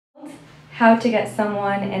how to get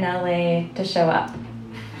someone in LA to show up.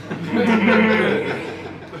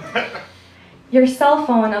 Your cell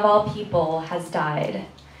phone, of all people, has died.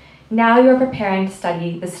 Now you're preparing to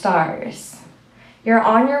study the stars. You're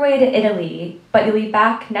on your way to Italy, but you'll be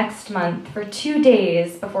back next month for 2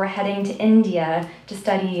 days before heading to India to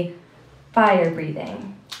study fire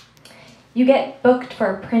breathing. You get booked for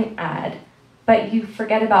a print ad, but you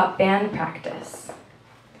forget about band practice.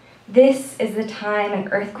 This is the time an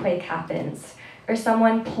earthquake happens, or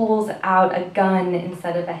someone pulls out a gun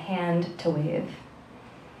instead of a hand to wave.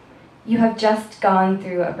 You have just gone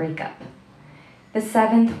through a breakup. The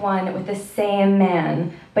 7th one with the same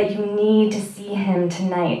man, but you need to see him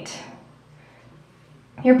tonight.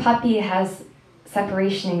 Your puppy has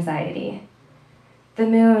separation anxiety. The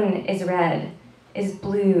moon is red, is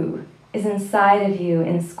blue, is inside of you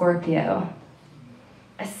in Scorpio.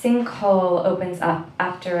 A sinkhole opens up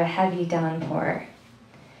after a heavy downpour.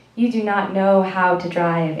 You do not know how to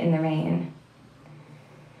drive in the rain.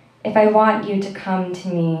 If I want you to come to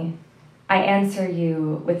me, I answer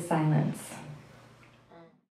you with silence.